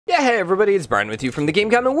Yeah, hey everybody, it's Brian with you from the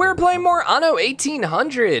Game and we're playing more Anno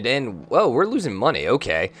 1800, and whoa, we're losing money,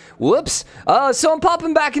 okay. Whoops. So I'm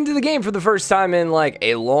popping back into the game for the first time in like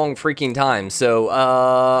a long freaking time. So,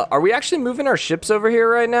 are we actually moving our ships over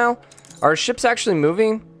here right now? Are ships actually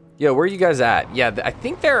moving? Yo, where are you guys at? Yeah, I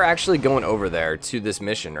think they're actually going over there to this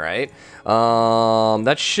mission, right?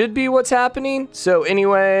 That should be what's happening. So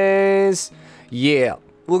anyways, yeah.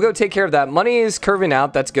 We'll go take care of that. Money is curving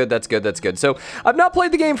out. That's good. That's good. That's good. So I've not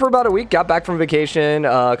played the game for about a week. Got back from vacation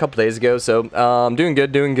a couple days ago. So doing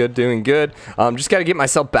good, doing good, doing good. Just got to get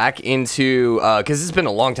myself back into, because it's been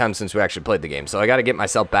a long time since we actually played the game. So I got to get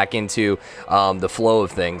myself back into the flow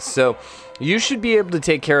of things. So you should be able to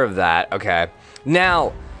take care of that. Okay.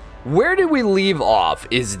 Now, where did we leave off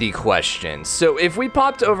is the question. So if we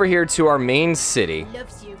popped over here to our main city.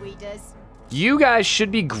 Loves you, readers. You guys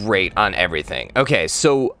should be great on everything. Okay,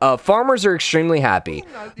 so farmers are extremely happy.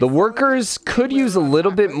 The workers could use a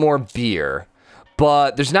little bit more beer,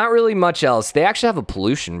 but there's not really much else. They actually have a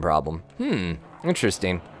pollution problem.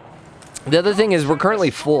 Interesting. The other thing is we're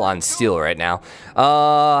currently full on steel right now.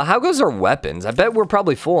 How goes our weapons? I bet we're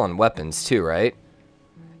probably full on weapons too, right?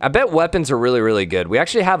 I bet weapons are really, really good. We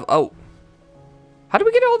actually have, oh. How do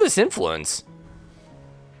we get all this influence?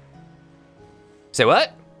 Say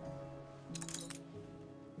what?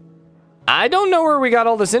 I don't know where we got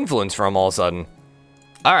all this influence from all of a sudden.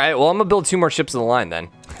 All right, well, I'm gonna build 2 more ships in the line then.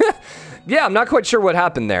 Yeah, I'm not quite sure what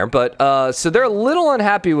happened there, but so they're a little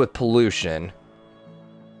unhappy with pollution.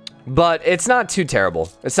 But it's not too terrible.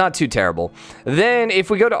 It's not too terrible. Then if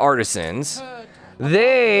we go to artisans,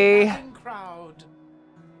 they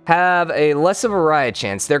have a less of a riot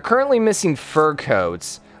chance. They're currently missing fur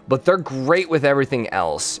coats, but they're great with everything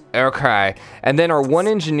else. Okay, and then our 1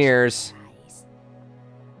 engineers.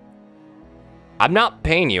 I'm not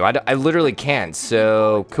paying you. I literally can't.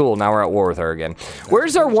 So cool. Now we're at war with her again.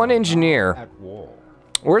 Where's our 1 engineer?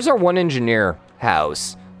 Where's our 1 engineer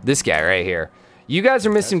house? This guy right here. You guys are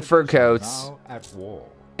missing fur coats.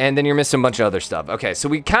 And then you're missing a bunch of other stuff. Okay, so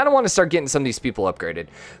we kind of want to start getting some of these people upgraded.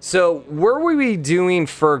 So were we doing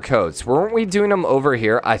fur coats? Weren't we doing them over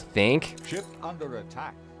here, I think? Ship under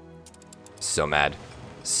attack. So mad.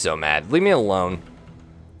 So mad. Leave me alone.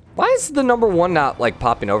 Why is the number 1 not like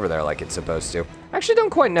popping over there like it's supposed to? I actually don't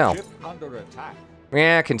quite know. Ship under attack.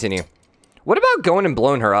 Yeah, continue. What about going and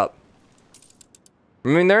blowing her up? I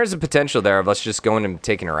mean, there's a potential there of us just going and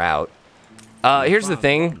taking her out. Here's the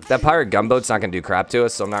thing. That pirate gunboat's not going to do crap to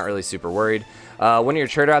us, so I'm not really super worried. One of your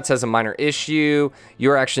trade routes has a minor issue.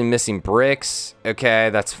 You're actually missing bricks. Okay,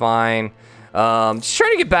 that's fine. Just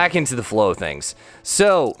trying to get back into the flow of things.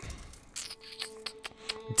 So,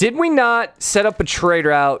 did we not set up a trade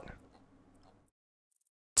route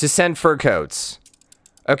to send fur coats?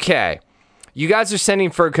 Okay. You guys are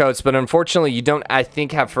sending fur coats, but unfortunately you don't, I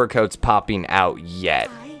think, have fur coats popping out yet.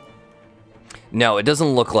 No, it doesn't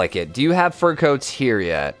look like it. Do you have fur coats here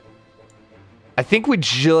yet? I think we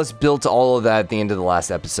just built all of that at the end of the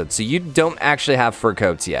last episode, so you don't actually have fur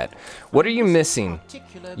coats yet. What are you missing?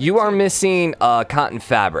 You are missing cotton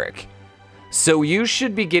fabric. So you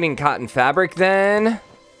should be getting cotton fabric then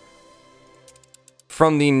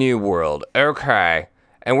from the New World. Okay.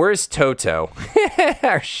 And where's Toto?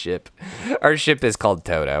 Our ship. Our ship is called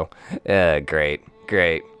Toto. Great.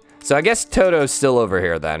 Great. So I guess Toto's still over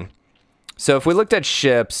here then. So if we looked at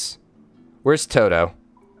ships, where's Toto?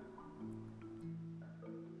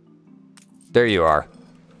 There you are.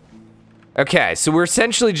 Okay, so we're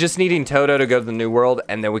essentially just needing Toto to go to the New World,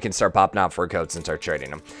 and then we can start popping out fur coats and start trading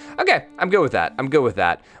them. Okay, I'm good with that. I'm good with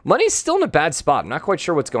that. Money's still in a bad spot. I'm not quite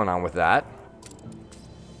sure what's going on with that.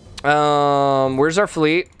 Where's our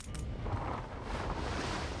fleet?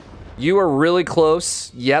 You are really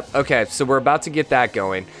close. Yep. Okay, so we're about to get that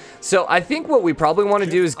going. So I think what we probably want to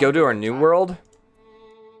do is go to our New World.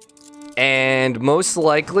 And most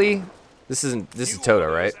likely, this is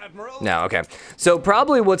Toto, right? No, okay. So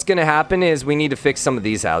probably what's going to happen is we need to fix some of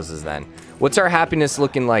these houses then. What's our happiness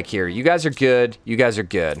looking like here? You guys are good. You guys are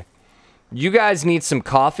good. You guys need some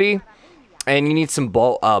coffee. And you need some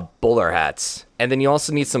bowler hats. And then you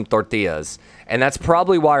also need some tortillas. And that's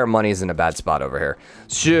probably why our money's in a bad spot over here.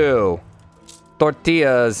 So,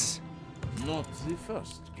 tortillas. Not the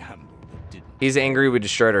first gamble that didn't. He's angry we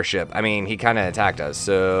destroyed our ship. I mean, he kind of attacked us.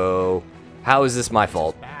 So, how is this my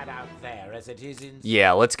fault? Bad out there as it is in.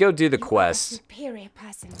 Yeah, let's go do the quest.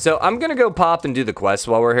 So, I'm going to go pop and do the quest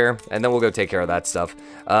while we're here. And then we'll go take care of that stuff.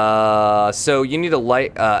 So, you need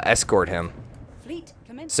to escort him.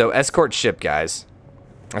 So, escort ship, guys.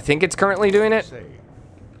 I think it's currently doing it.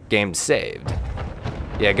 Game saved.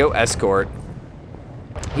 Yeah, go escort.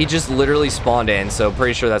 He just literally spawned in, so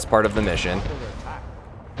pretty sure that's part of the mission.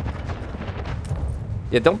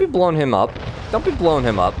 Yeah, don't be blowing him up. Don't be blowing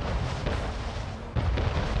him up.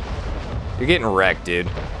 You're getting wrecked, dude.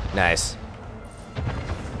 Nice.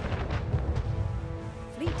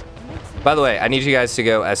 By the way, I need you guys to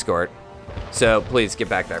go escort. So please get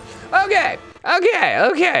back there. Okay.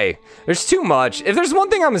 Okay. There's too much. If there's one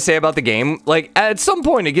thing I'm gonna say about the game, like at some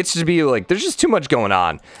point it gets to be like, there's just too much going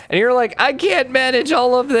on. And you're like, I can't manage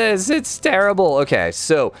all of this. It's terrible. Okay,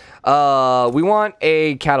 so we want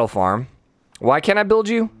a cattle farm. Why can't I build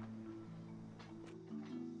you?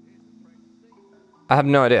 I have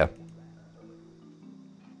no idea.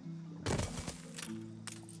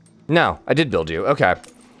 No, I did build you. Okay.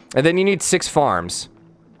 And then you need 6 farms.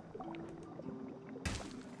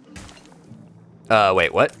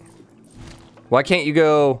 Wait, what? Why can't you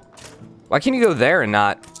go there and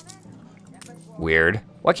not... Weird.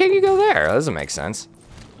 Why can't you go there? That doesn't make sense.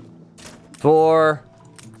 4,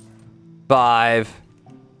 5,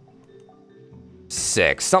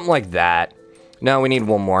 6, something like that. No, we need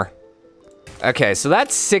one more. Okay, so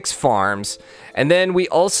that's 6 farms. And then we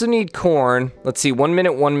also need corn. Let's see, 1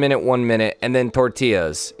 minute, 1 minute, 1 minute. And then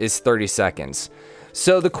tortillas is 30 seconds.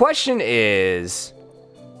 So the question is,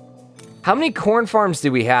 how many corn farms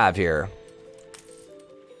do we have here?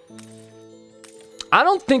 I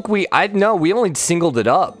don't think no, we only singled it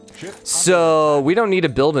up. So we don't need to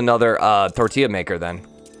build another tortilla maker then.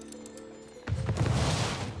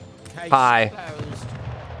 Hi.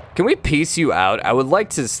 Can we piece you out? I would like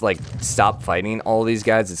to like stop fighting all these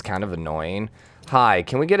guys. It's kind of annoying. Hi,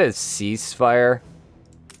 can we get a ceasefire?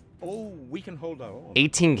 Oh, we can hold our own.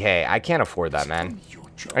 18K. I can't afford that, man.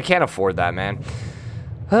 I can't afford that, man.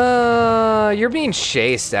 You're being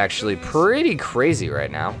chased actually pretty crazy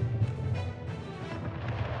right now.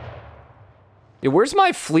 Yeah, where's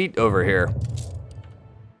my fleet over here?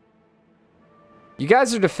 You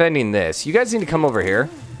guys are defending this. You guys need to come over here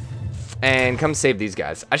and come save these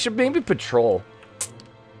guys. I should maybe patrol.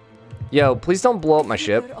 Yo, please don't blow up my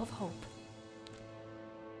ship.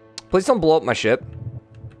 Please don't blow up my ship.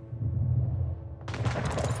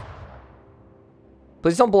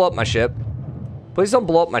 Please don't blow up my ship. Please don't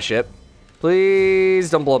blow up my ship. Please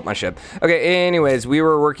don't blow up my ship. Okay, anyways, we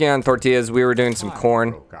were working on tortillas. We were doing some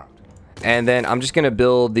corn. And then I'm just going to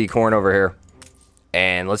build the corn over here.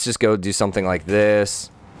 And let's just go do something like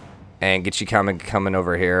this. And get you coming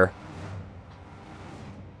over here.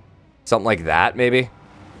 Something like that, maybe.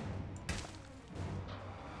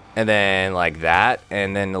 And then like that.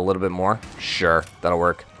 And then a little bit more. Sure, that'll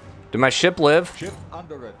work. Did my ship live? Ship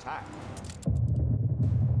under attack.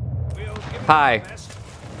 Hi.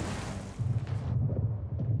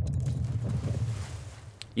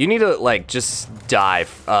 You need to, like, just dive.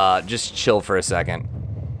 Just chill for a second.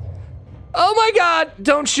 Oh my god!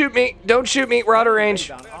 Don't shoot me! Don't shoot me! We're out of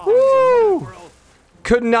range. Woo!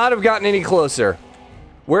 Could not have gotten any closer.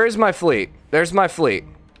 Where is my fleet? There's my fleet.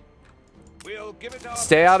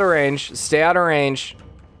 Stay out of range. Stay out of range.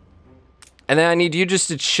 And then I need you just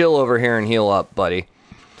to chill over here and heal up, buddy.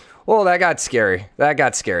 Whoa, that got scary. That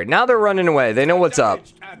got scary. Now they're running away. They know what's up.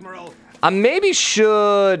 I maybe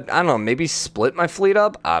should, I don't know, maybe split my fleet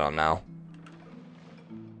up? I don't know.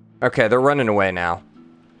 Okay, they're running away now.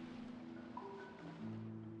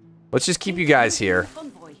 Let's just keep you guys here.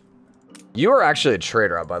 You are actually a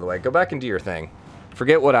trader, by the way. Go back and do your thing.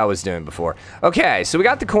 Forget what I was doing before. Okay, so we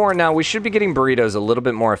got the corn now. We should be getting burritos a little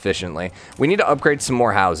bit more efficiently. We need to upgrade some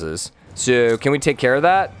more houses. So, can we take care of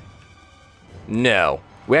that? No.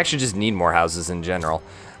 We actually just need more houses in general.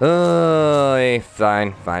 Fine.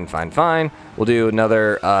 We'll do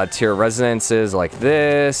another tier of residences like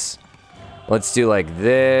this. Let's do like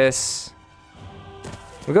this.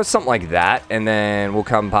 We'll go something like that, and then we'll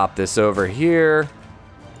come pop this over here.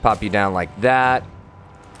 Pop you down like that.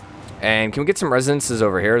 And can we get some residences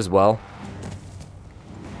over here as well?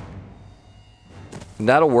 And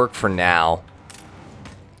that'll work for now.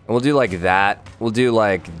 And we'll do like that. We'll do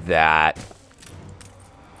like that.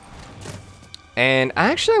 And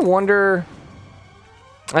I wonder...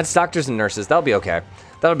 That's doctors and nurses. That'll be okay.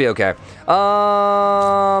 That'll be okay.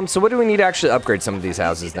 So what do we need to actually upgrade some of these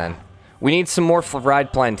houses then? We need some more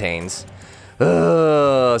fried plantains.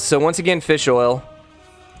 So once again, fish oil.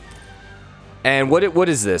 And what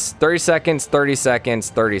is this? 30 seconds, 30 seconds,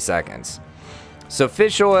 30 seconds. So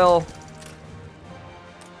fish oil.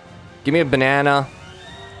 Give me a banana.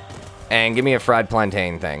 And give me a fried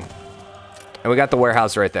plantain thing. And we got the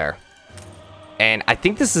warehouse right there. And I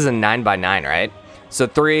think this is a 9x9, right? So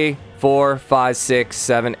 3, 4, 5, 6,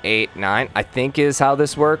 7, 8, 9. I think is how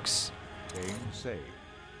this works.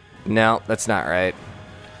 No, that's not right.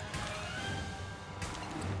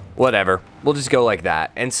 Whatever. We'll just go like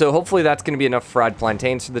that. And so hopefully that's going to be enough fried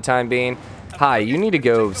plantains for the time being. Hi, you need to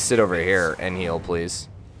go sit over here and heal, please.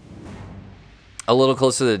 A little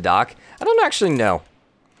closer to the dock. I don't actually know.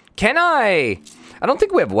 Can I? I don't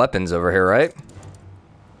think we have weapons over here, right?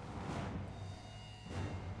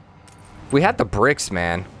 We had the bricks,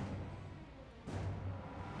 man.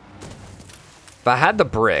 If I had the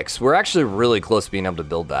bricks, we're actually really close to being able to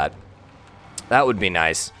build that. That would be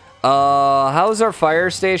nice. How's our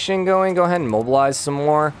fire station going? Go ahead and mobilize some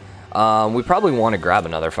more. We probably want to grab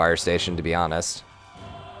another fire station, to be honest.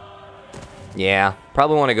 Yeah,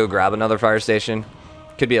 probably want to go grab another fire station.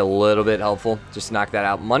 Could be a little bit helpful. Just knock that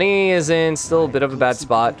out. Money is in still a bit of a bad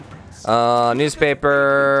spot.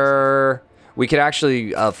 Newspaper. We could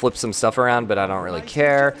actually flip some stuff around, but I don't really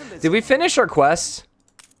care. Did we finish our quest?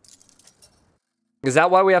 Is that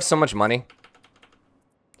why we have so much money?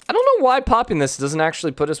 I don't know why popping this doesn't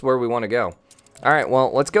actually put us where we want to go. All right,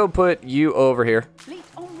 well, let's go put you over here.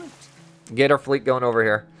 Get our fleet going over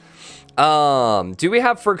here. Do we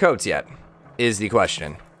have fur coats yet? Is the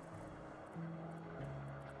question.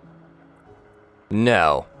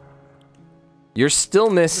 No. You're still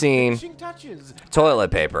missing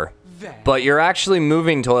toilet paper. But you're actually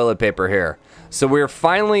moving toilet paper here. So we're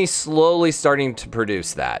finally slowly starting to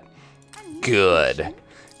produce that. Good.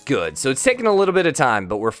 Good. So it's taking a little bit of time,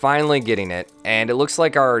 but we're finally getting it. And it looks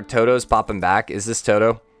like our Toto's popping back. Is this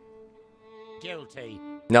Toto? Guilty.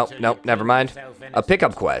 Nope, nope, never mind. A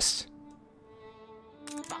pickup quest.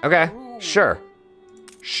 Okay, sure.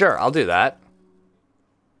 Sure, I'll do that.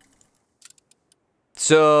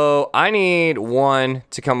 So I need one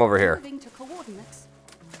to come over here.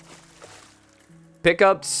 Pick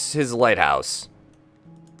up his lighthouse.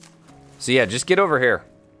 So yeah, just get over here.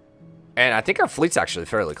 And I think our fleet's actually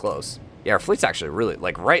fairly close. Yeah, our fleet's actually really,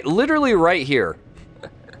 like, literally right here.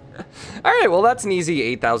 All right, well, that's an easy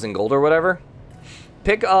 8,000 gold or whatever.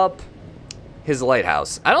 Pick up his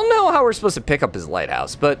lighthouse. I don't know how we're supposed to pick up his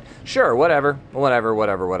lighthouse, but sure, whatever.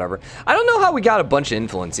 I don't know how we got a bunch of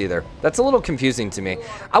influence either. That's a little confusing to me.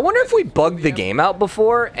 I wonder if we bugged the game out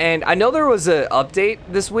before, and I know there was an update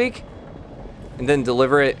this week. And then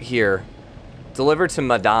deliver it here. Deliver to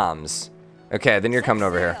Madame's. Okay, then you're coming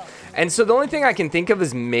over here. And so the only thing I can think of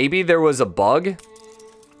is maybe there was a bug.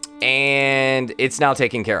 And it's now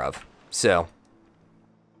taken care of. So.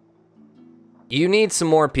 You need some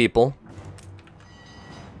more people.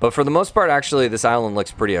 But for the most part, actually, this island looks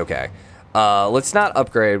pretty okay. Let's not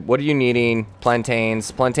upgrade. What are you needing?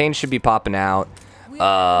 Plantains. Plantains should be popping out.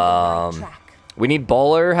 We need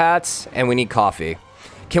bowler hats. And we need coffee.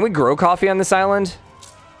 Can we grow coffee on this island?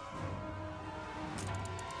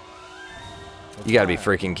 You gotta be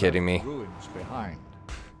freaking kidding me.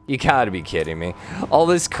 You gotta be kidding me. All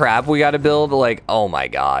this crap we gotta build, like, oh my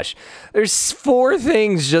gosh. There's 4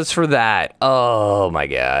 things just for that. Oh my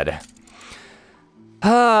god.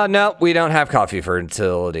 No, we don't have coffee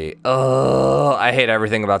fertility. Oh, I hate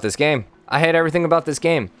everything about this game. I hate everything about this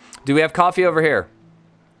game. Do we have coffee over here?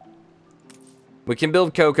 We can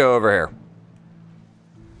build cocoa over here.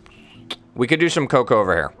 We could do some cocoa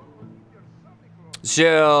over here.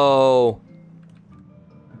 So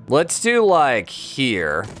let's do like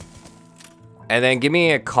here. And then give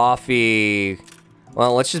me a coffee.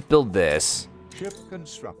 Well, let's just build this. Ship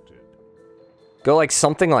constructed. Go like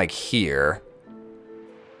something like here.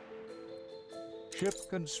 Ship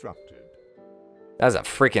constructed. That's a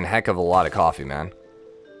freaking heck of a lot of coffee, man.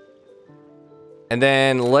 And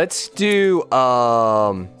then let's do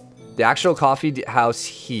the actual coffee house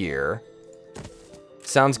here.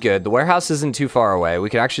 Sounds good. The warehouse isn't too far away. We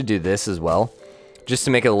could actually do this as well, just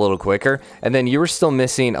to make it a little quicker. And then you were still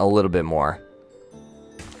missing a little bit more.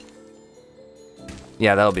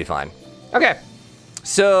 Yeah, that'll be fine. Okay.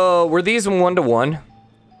 So, were these 1-to-1?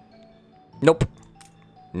 Nope.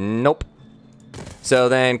 Nope. So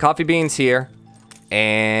then, coffee beans here.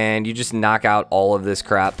 And you just knock out all of this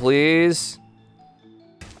crap, please.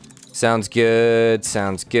 Sounds good.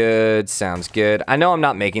 Sounds good. Sounds good. I know I'm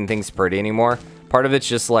not making things pretty anymore. Part of it's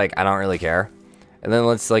just like, I don't really care. And then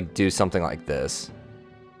let's like do something like this.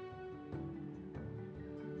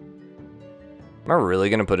 Am I really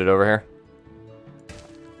gonna put it over here?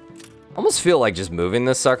 I almost feel like just moving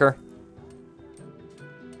this sucker.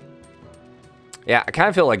 Yeah, I kind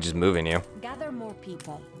of feel like just moving you. Gather more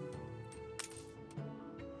people.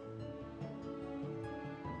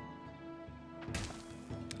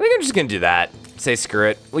 I think I'm just gonna do that. Say screw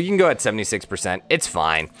it. Well, you can go at 76%. It's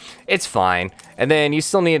fine. It's fine. And then you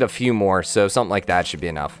still need a few more, so something like that should be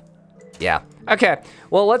enough. Yeah. Okay.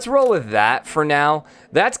 Well, let's roll with that for now.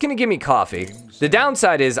 That's gonna give me coffee. The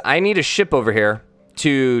downside is I need a ship over here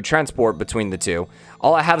to transport between the two.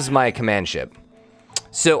 All I have is my command ship.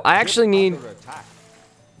 So I actually need...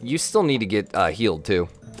 you still need to get healed too.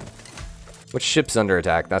 Which ship's under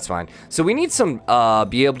attack? That's fine. So we need some,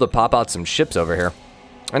 be able to pop out some ships over here.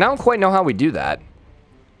 And I don't quite know how we do that.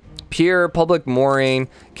 Pier, public mooring.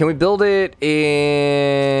 Can we build it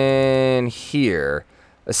in here?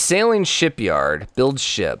 A sailing shipyard. Build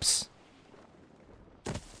ships.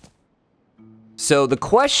 So the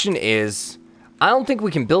question is, I don't think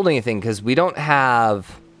we can build anything because we don't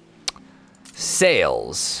have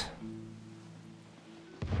sails.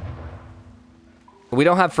 We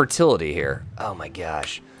don't have fertility here. Oh my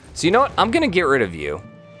gosh. So you know what? I'm going to get rid of you.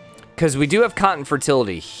 Because we do have cotton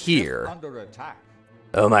fertility here. Under attack.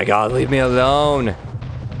 Oh my god, leave me alone.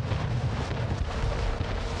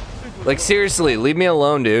 Like, seriously, leave me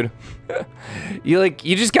alone, dude. You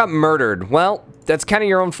just got murdered. Well, that's kind of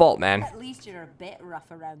your own fault, man. At least you're a bit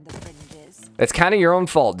rough around the fringes. That's kind of your own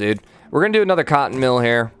fault, dude. We're going to do another cotton mill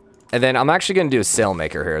here. And then I'm actually going to do a sail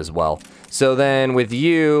maker here as well. So then with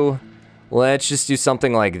you, let's just do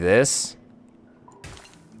something like this.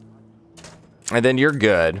 And then you're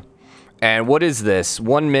good. And what is this?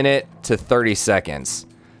 1 minute to 30 seconds.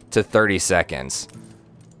 To 30 seconds.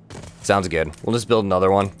 Sounds good. We'll just build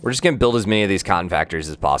another one. We're just going to build as many of these cotton factories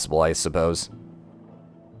as possible, I suppose.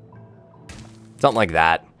 Something like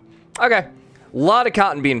that. Okay. A lot of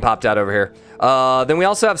cotton being popped out over here. Then we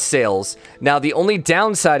also have sails. Now, the only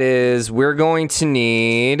downside is we're going to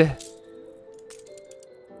need...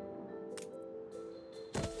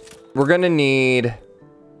 We're going to need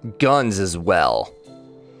guns as well.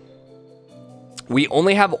 We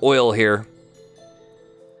only have oil here.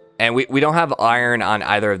 And we don't have iron on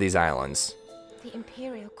either of these islands. The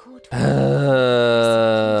Imperial Court.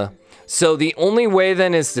 So the only way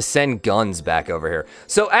then is to send guns back over here.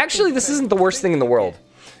 So actually, this isn't the worst thing in the world.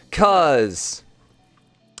 Because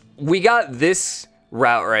we got this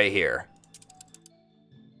route right here.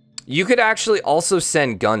 You could actually also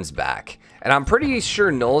send guns back. And I'm pretty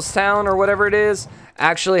sure Nullstown or whatever it is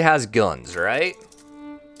actually has guns, right?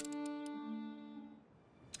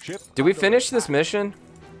 Did we finish this mission?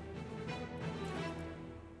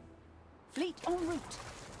 Fleet en route.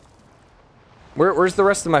 Where's the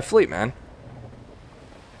rest of my fleet, man?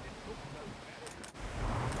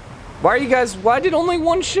 Why did only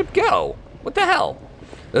one ship go? What the hell?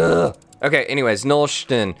 Ugh. Okay, anyways,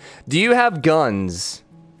 Nullstown. Do you have guns?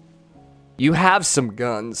 You have some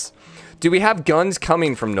guns. Do we have guns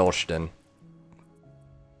coming from Nullstown?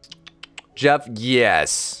 Jeff,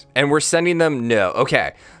 yes. And we're sending them? No.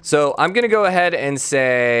 Okay. So I'm going to go ahead and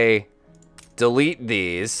say delete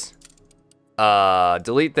these.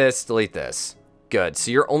 Delete this, delete this. Good.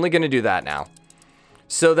 So you're only going to do that now.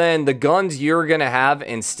 So then the guns you're going to have,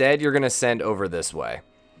 instead, you're going to send over this way.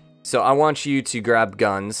 So I want you to grab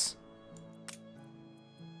guns.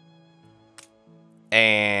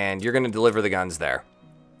 And you're going to deliver the guns there.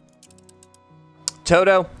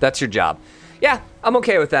 Toto, that's your job. Yeah, I'm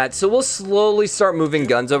okay with that. So we'll slowly start moving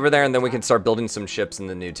guns over there, and then we can start building some ships in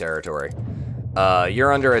the new territory.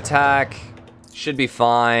 You're under attack. Should be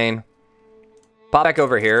fine. Pop back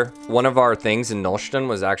over here. One of our things in Nullstown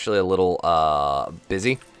was actually a little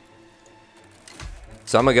busy.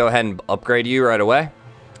 So I'm going to go ahead and upgrade you right away.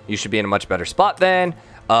 You should be in a much better spot then.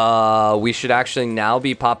 We should actually now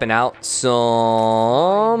be popping out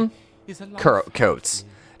some coats.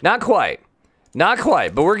 Not quite. Not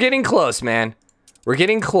quite, but we're getting close, man. We're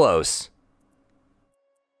getting close.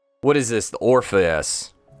 What is this? The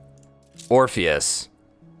Orpheus. Orpheus.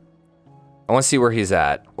 I want to see where he's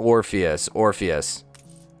at. Orpheus. Orpheus.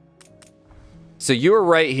 So you were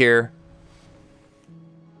right here.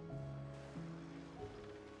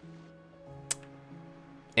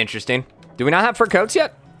 Interesting. Do we not have fur coats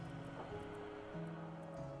yet?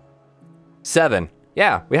 7.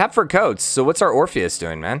 Yeah, we have fur coats. So what's our Orpheus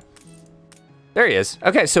doing, man? There he is.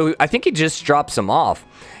 Okay, so I think he just dropped some off.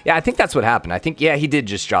 Yeah, I think that's what happened. I think, yeah, he did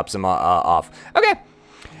just drop some off. Okay.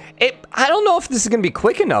 I don't know if this is going to be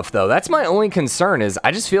quick enough, though. That's my only concern is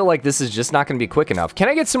I just feel like this is just not going to be quick enough. Can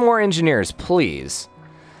I get some more engineers, please?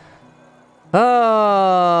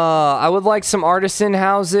 I would like some artisan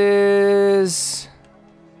houses.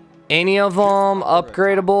 Any of them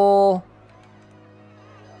upgradable?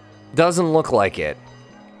 Doesn't look like it.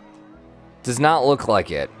 Does not look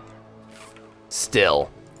like it. Still.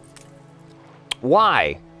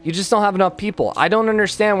 Why? You just don't have enough people. I don't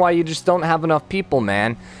understand why you just don't have enough people,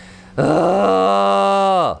 man.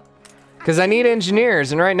 Because I need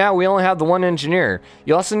engineers, and right now we only have the one engineer.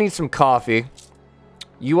 You also need some coffee.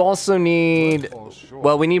 You also need...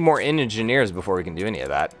 Well, we need more engineers before we can do any of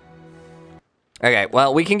that. Okay,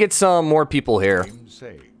 well, we can get some more people here.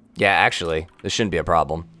 Yeah, actually, this shouldn't be a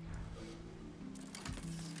problem.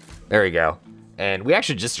 There we go. And we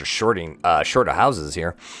actually just are short of houses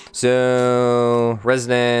here. So,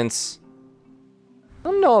 residents. I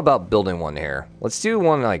don't know about building one here. Let's do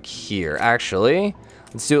one like here. Actually,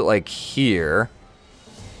 let's do it like here.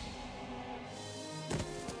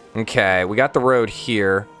 Okay, we got the road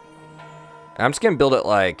here. I'm just gonna build it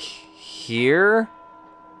like here.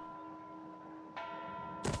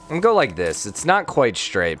 I'm gonna go like this. It's not quite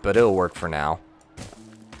straight, but it'll work for now.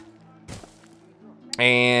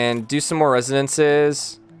 And do some more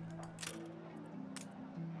residences.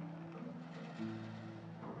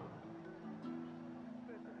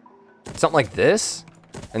 Something like this.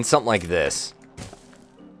 And something like this.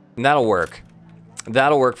 And that'll work.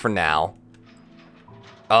 That'll work for now.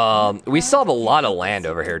 We still have a lot of land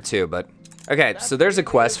over here too, but... Okay, so there's a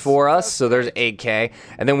quest for us. So there's 8K.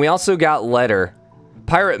 And then we also got letter.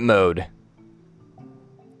 Pirate mode.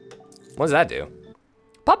 What does that do?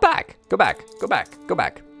 Pop back. Go back. Go back. Go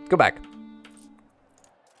back. Go back.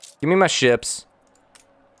 Give me my ships.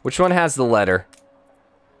 Which one has the letter?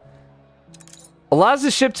 Allows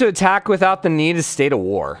the ship to attack without the need of state of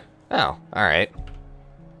war. Oh, alright.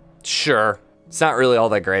 Sure. It's not really all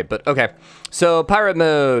that great, but okay. So, pirate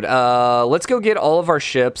mode. Let's go get all of our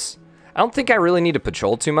ships. I don't think I really need to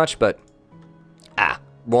patrol too much, but...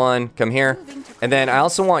 one, come here. And then I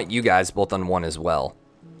also want you guys both on one as well.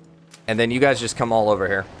 And then you guys just come all over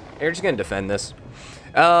here. You're just gonna defend this.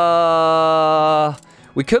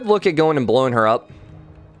 We could look at going and blowing her up.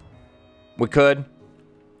 We could.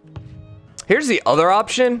 Here's the other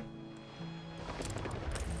option.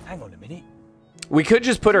 Hang on a minute. We could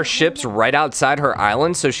just put our ships right outside her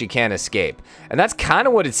island so she can't escape. And that's kind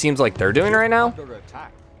of what it seems like they're doing right now.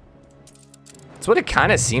 That's what it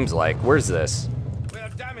kind of seems like. Where's this? We're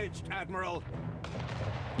damaged, Admiral.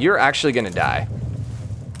 You're actually gonna die.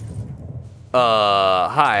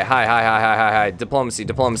 Hi.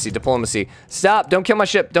 Diplomacy. Stop, don't kill my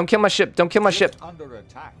ship. Don't kill my ship. Under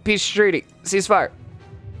attack. Peace treaty. Ceasefire.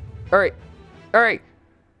 Alright.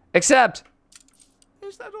 Accept.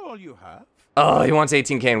 Is that all you have? Oh, he wants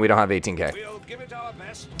 18K and we don't have 18K. We'll give it our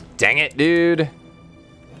best. Dang it, dude.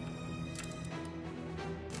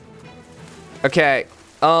 Okay.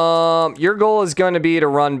 Your goal is going to be to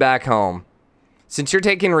run back home. Since you're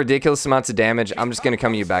taking ridiculous amounts of damage, I'm just going to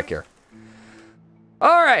come you back here.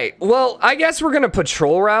 Alright, well, I guess we're going to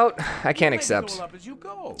patrol route. I can't accept.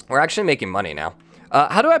 We're actually making money now.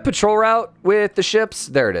 How do I patrol route with the ships?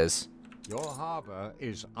 There it is. Your harbor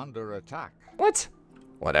is under attack. What?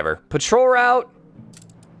 Whatever. Patrol route.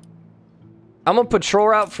 I'm gonna patrol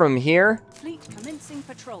route from here. Fleet commencing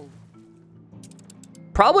patrol.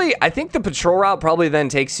 Probably, I think the patrol route probably then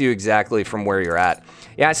takes you exactly from where you're at.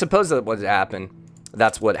 Yeah, I suppose that would happen.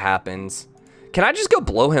 That's what happens. Can I just go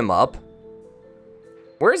blow him up?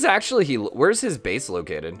 Where's his base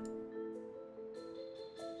located?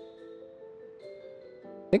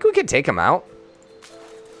 Think we could take him out?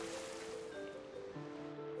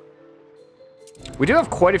 We do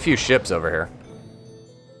have quite a few ships over here.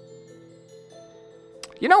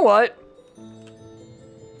 You know what?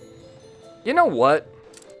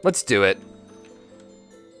 Let's do it.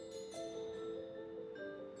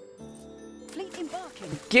 Fleet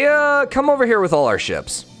embarking. Come over here with all our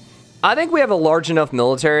ships. I think we have a large enough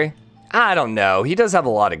military. I don't know. He does have a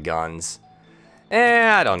lot of guns.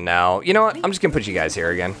 I don't know. You know what? I'm just gonna put you guys here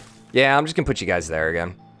again. Yeah, I'm just gonna put you guys there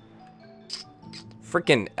again.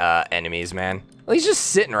 Freaking enemies, man. Well, he's just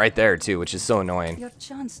sitting right there too, which is so annoying. Your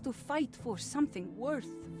chance to fight for something worth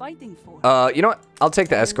fighting for. You know what? I'll take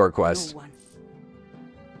the escort quest. No one.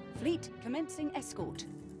 Fleet commencing escort.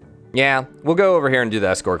 Yeah, we'll go over here and do the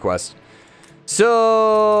escort quest.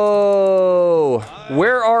 So,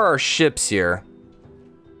 where are our ships here?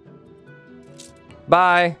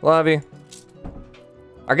 Bye, love you.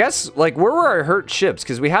 I guess, like, where were our hurt ships?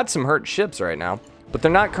 Because we had some hurt ships right now, but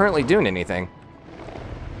they're not currently doing anything.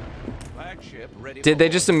 Did they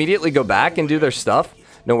just immediately go back and do their stuff?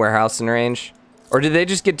 No warehouse in range? Or did they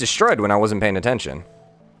just get destroyed when I wasn't paying attention?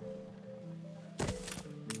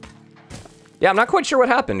 Yeah, I'm not quite sure what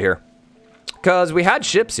happened here. Because we had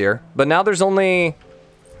ships here, but now there's only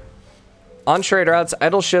on trade routes,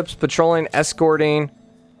 idle ships, patrolling, escorting,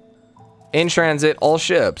 in transit, all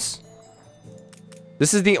ships.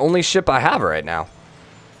 This is the only ship I have right now.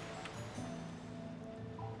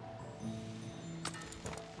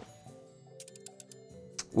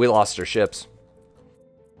 We lost our ships.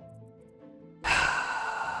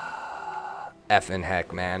 Effing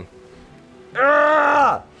heck, man.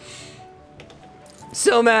 Ugh!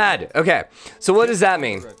 So mad. Okay, so what does that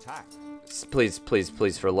mean? Please, for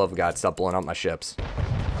the love of God, stop blowing up my ships.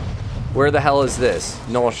 Where the hell is this?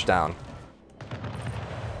 Northtown.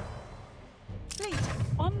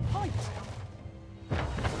 in point.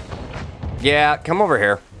 Yeah, come over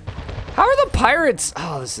here. How are the pirates?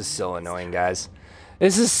 Oh, this is so annoying, guys.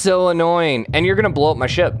 This is so annoying. And you're gonna blow up my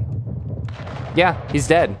ship. Yeah, he's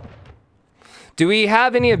dead. Do we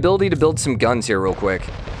have any ability to build some guns here real quick?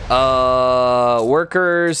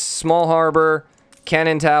 Workers, small harbor,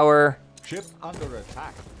 cannon tower. Ship under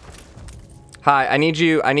attack. Hi, I need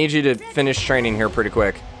you to finish training here pretty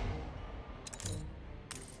quick.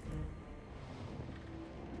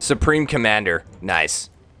 Supreme Commander. Nice.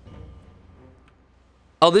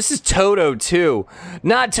 Oh, this is Toto too.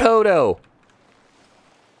 Not Toto.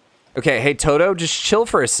 Okay, hey Toto, just chill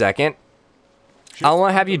for a second. I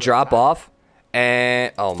want to have you drop off.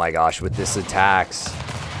 And oh my gosh, with this attacks.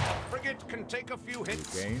 Frigate can take a few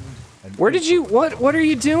hits. Gained an Where did you what are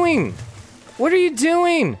you doing? What are you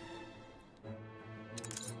doing?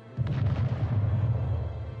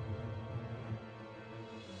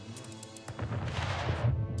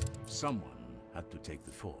 Someone had to take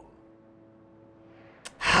the fall.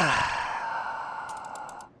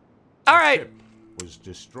 All right. was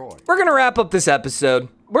destroyed. We're gonna wrap up this episode.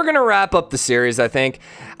 We're gonna wrap up the series, I think.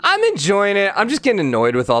 I'm enjoying it. I'm just getting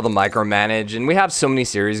annoyed with all the micromanage, and we have so many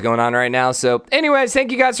series going on right now. So anyways,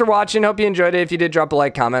 thank you guys for watching. Hope you enjoyed it. If you did, drop a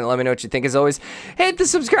like, comment, let me know what you think. As always, hit the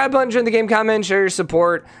subscribe button, join the game, comment, share your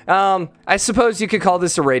support. I suppose you could call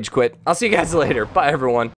this a rage quit. I'll see you guys later. Bye,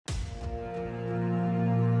 everyone.